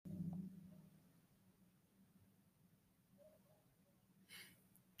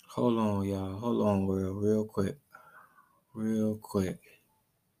Hold on, y'all. Hold on, real quick. Real quick.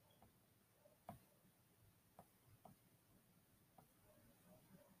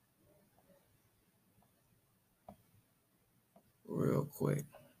 Real quick.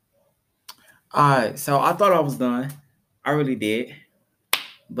 Alright, so I thought I was done. I really did.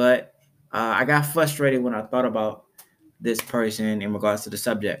 But I got frustrated when I thought about this person in regards to the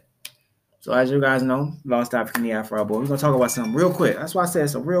subject. So as you guys know, Lost African Afro Boy, we're gonna talk about something real quick. That's why I said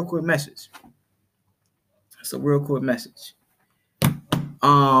it's a real quick message. It's a real quick message.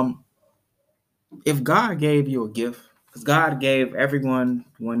 If God gave you a gift, because God gave everyone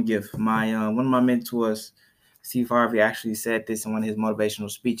one gift. My one of my mentors, Steve Harvey, actually said this in one of his motivational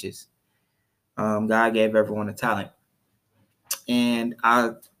speeches. God gave everyone a talent, and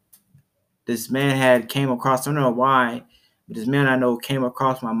this man had came across. I don't know why, but this man I know came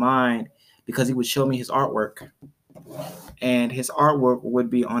across my mind because he would show me his artwork, and his artwork would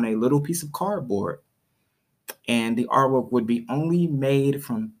be on a little piece of cardboard, and the artwork would be only made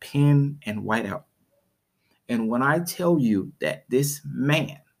from pen and whiteout. And when I tell you that this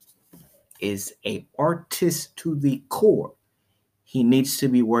man is a artist to the core, he needs to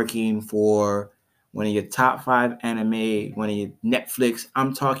be working for one of your top 5 anime, one of your Netflix.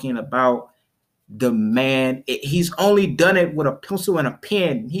 I'm talking about the man. He's only done it with a pencil and a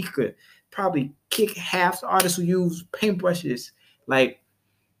pen. He could probably kick half the artists who use paintbrushes.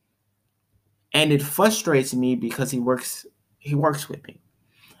 And it frustrates me because he works with me.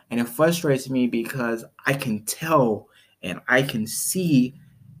 And it frustrates me because I can tell and I can see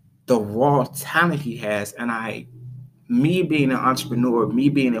the raw talent he has. And me being an entrepreneur, me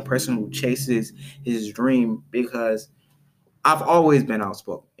being a person who chases his dream, because I've always been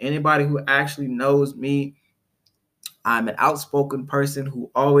outspoken. Anybody who actually knows me, I'm an outspoken person who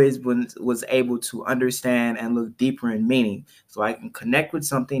always was able to understand and look deeper in meaning. So I can connect with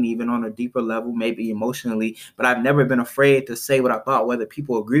something even on a deeper level, maybe emotionally, but I've never been afraid to say what I thought, whether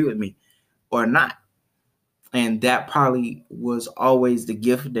people agree with me or not. And that probably was always the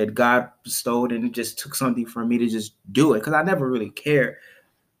gift that God bestowed, and it just took something for me to just do it, because I never really cared.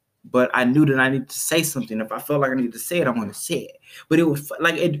 But I knew that I needed to say something. If I felt like I needed to say it, I want to say it. But it was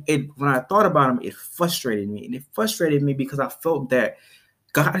like it when I thought about him, it frustrated me. And it frustrated me because I felt that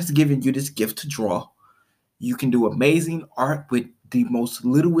God has given you this gift to draw. You can do amazing art with the most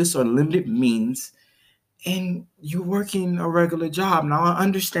littlest or limited means, and you're working a regular job. Now I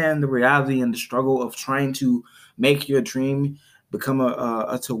understand the reality and the struggle of trying to make your dream become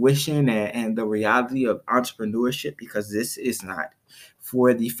a tuition, and the reality of entrepreneurship, because this is not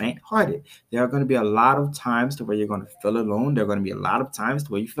for the faint-hearted. There are going to be a lot of times to where you're going to feel alone. There are going to be a lot of times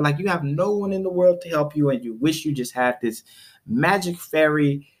to where you feel like you have no one in the world to help you, and you wish you just had this magic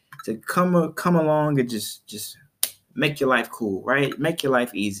fairy to come along and just make your life cool, right? Make your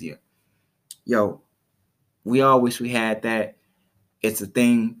life easier. Yo, we all wish we had that. It's a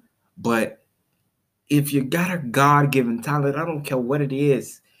thing. But if you got a God-given talent, I don't care what it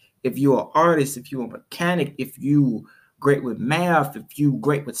is. If you're an artist, if you're a mechanic, if you great with math, if you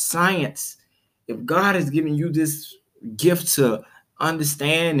great with science, if God has given you this gift to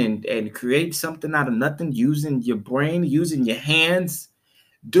understand and create something out of nothing using your brain, using your hands,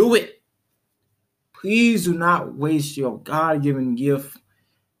 do it. Please do not waste your God-given gift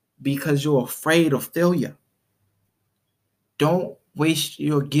because you're afraid of failure. Don't waste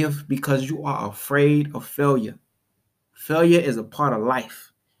your gift because you are afraid of failure. Failure is a part of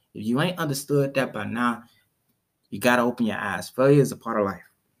life. If you ain't understood that by now, you got to open your eyes. Failure is a part of life.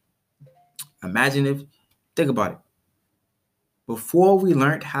 Think about it. Before we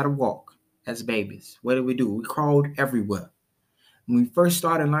learned how to walk as babies, what did we do? We crawled everywhere. When we first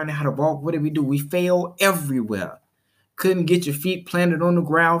started learning how to walk, what did we do? We failed everywhere. Couldn't get your feet planted on the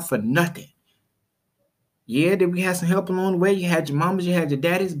ground for nothing. Yeah, did we have some help along the way? You had your mamas, you had your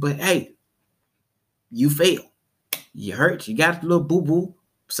daddies, but hey, you failed. You hurt, you got a little boo-boo,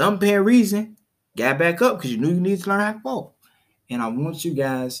 some apparent reason, got back up because you knew you needed to learn how to walk. And I want you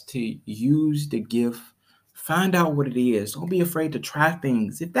guys to use the gift, find out what it is. Don't be afraid to try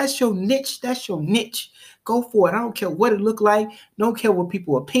things. If that's your niche, that's your niche. Go for it. I don't care what it look like. Don't care what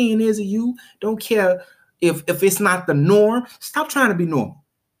people's opinion is of you. Don't care if it's not the norm. Stop trying to be normal.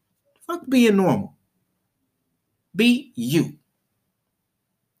 Fuck being normal. Be you.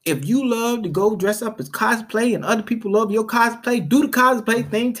 If you love to go dress up as cosplay and other people love your cosplay, do the cosplay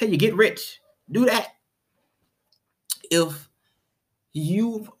thing till you get rich. Do that. If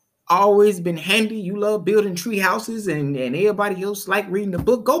you've always been handy, you love building tree houses, and everybody else like reading the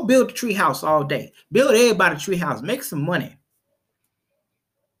book, go build a tree house all day. Build everybody a tree house. Make some money.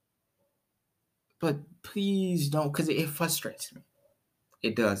 But please don't, because it frustrates me.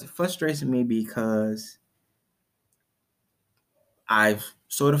 It does. It frustrates me because I've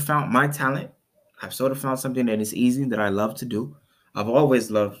sort of found my talent. I've sort of found something that is easy that I love to do. I've always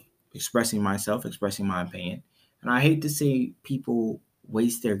loved expressing myself, expressing my opinion. And I hate to see people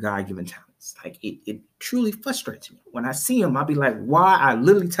waste their God given talents. Like it truly frustrates me. When I see him, I'll be like, why? I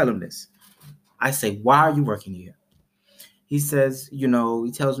literally tell him this. I say, why are you working here? He says,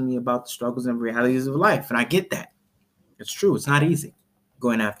 he tells me about the struggles and realities of life. And I get that. It's true. It's not easy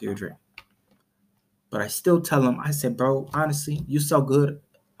going after your dream. But I still tell him, I said, bro, honestly, you're so good.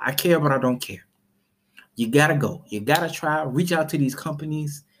 I care, but I don't care. You gotta go. You gotta try. Reach out to these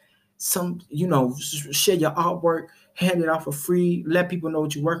companies. Share your artwork, hand it out for free. Let people know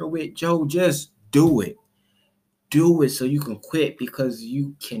what you're working with. Joe, just do it. Do it so you can quit, because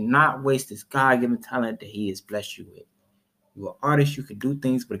you cannot waste this God-given talent that he has blessed you with. You're an artist. You can do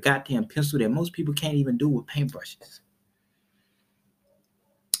things with a goddamn pencil that most people can't even do with paintbrushes.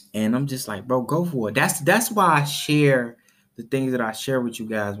 And I'm just like, bro, go for it. That's why I share the things that I share with you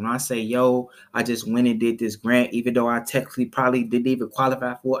guys. When I say, yo, I just went and did this grant, even though I technically probably didn't even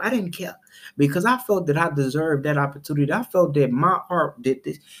qualify for it, I didn't care, because I felt that I deserved that opportunity. I felt that my art did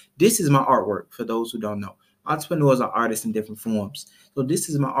this. This is my artwork, for those who don't know. Entrepreneurs are artists in different forms. So this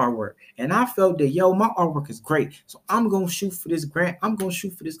is my artwork. And I felt that, yo, my artwork is great. So I'm going to shoot for this grant. I'm going to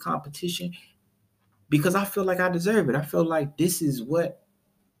shoot for this competition because I feel like I deserve it. I feel like this is what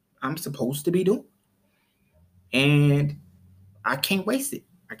I'm supposed to be doing. And I can't waste it.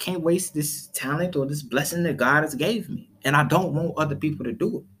 I can't waste this talent or this blessing that God has gave me. And I don't want other people to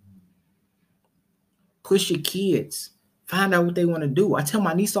do it. Push your kids. Find out what they want to do. I tell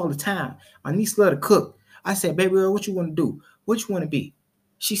my niece all the time. My niece love to cook. I said, baby girl, what you want to do? What you want to be?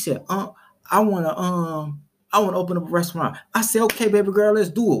 She said, I want to open up a restaurant. I said, okay, baby girl, let's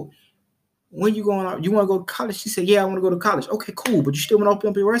do it. When you going out? You want to go to college? She said, yeah, I want to go to college. Okay, cool. But you still want to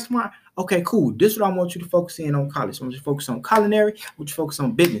open up your restaurant? Okay, cool. This is what I want you to focus in on college. I want you to focus on culinary. I want you to focus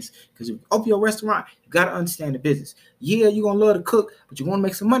on business. Because if you open your restaurant, you got to understand the business. Yeah, you're going to love to cook, but you want to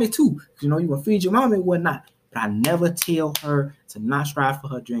make some money too. Because, you're going to feed your mom and whatnot. But I never tell her to not strive for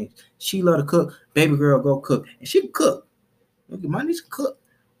her dreams. She love to cook. Baby girl, go cook. And she can cook. Look, my niece can cook.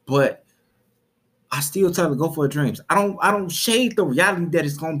 But I still tell her to go for her dreams. I don't shade the reality that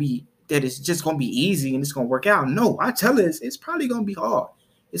it's going to be, that it's just going to be easy and it's going to work out. No, I tell her it's probably going to be hard.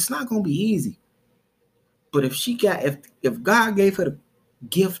 It's not going to be easy. But if God gave her the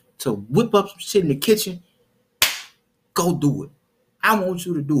gift to whip up some shit in the kitchen, go do it. I want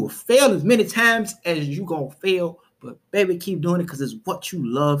you to do it. Fail as many times as you going to fail, but baby, keep doing it because it's what you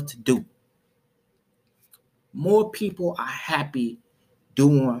love to do. More people are happy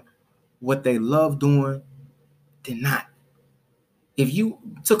doing what they love doing than not. If you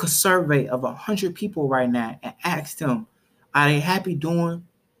took a survey of 100 people right now and asked them, are they happy doing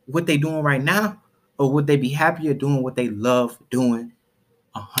what they're doing right now, or would they be happier doing what they love doing?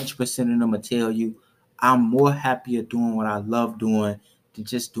 100% of them will tell you, I'm more happier doing what I love doing than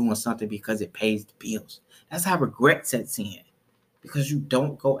just doing something because it pays the bills. That's how regret sets in, because you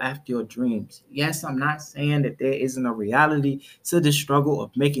don't go after your dreams. Yes, I'm not saying that there isn't a reality to the struggle of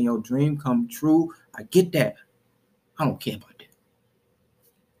making your dream come true. I get that. I don't care about that.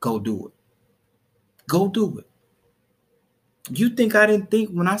 Go do it. Go do it. You think I didn't think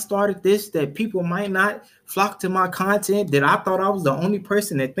when I started this that people might not flock to my content, that I thought I was the only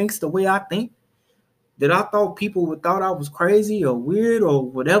person that thinks the way I think? That I thought people would thought I was crazy or weird or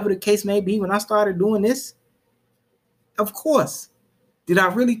whatever the case may be when I started doing this? Of course. Did I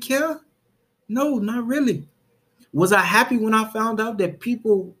really care? No, not really. Was I happy when I found out that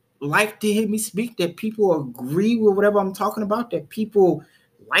people like to hear me speak, that people agree with whatever I'm talking about, that people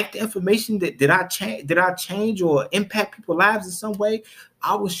like the information? Did I change or impact people's lives in some way?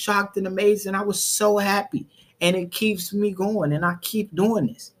 I was shocked and amazed, and I was so happy. And it keeps me going, and I keep doing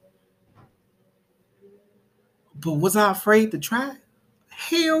this. But was I afraid to try?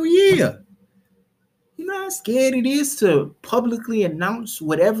 Hell yeah. You know how scared it is to publicly announce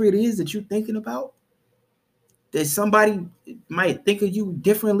whatever it is that you're thinking about? That somebody might think of you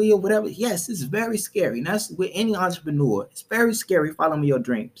differently or whatever. Yes, it's very scary. And that's with any entrepreneur. It's very scary following your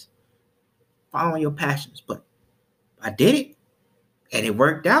dreams, following your passions. But I did it, and it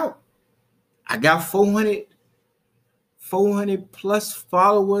worked out. I got 400 plus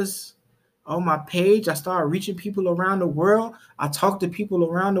followers on my page. I started reaching people around the world. I talk to people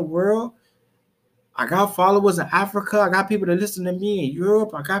around the world. I got followers in Africa. I got people that listen to me in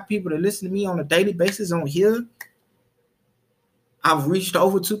Europe. I got people that listen to me on a daily basis on here. I've reached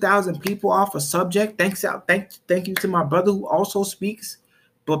over 2,000 people off a subject. Thank you to my brother who also speaks.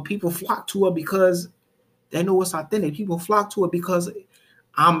 But people flock to it because they know it's authentic. People flock to it because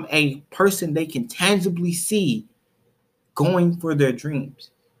I'm a person they can tangibly see going for their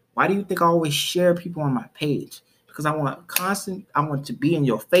dreams. Why do you think I always share people on my page? Because I want to be in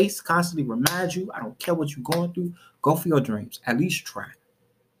your face, constantly remind you, I don't care what you're going through, go for your dreams. At least try.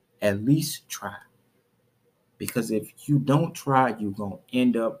 At least try. Because if you don't try, you're going to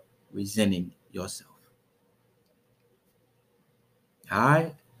end up resenting yourself. All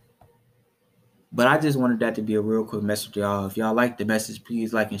right? But I just wanted that to be a real quick message to y'all. If y'all like the message,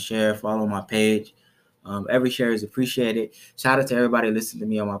 please like and share. Follow my page. Every share is appreciated. Shout out to everybody listening to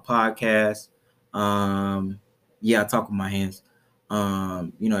me on my podcast. I talk with my hands.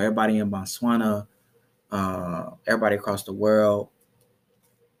 Everybody in Botswana, everybody across the world.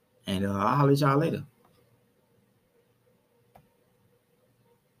 And I'll holler at y'all later.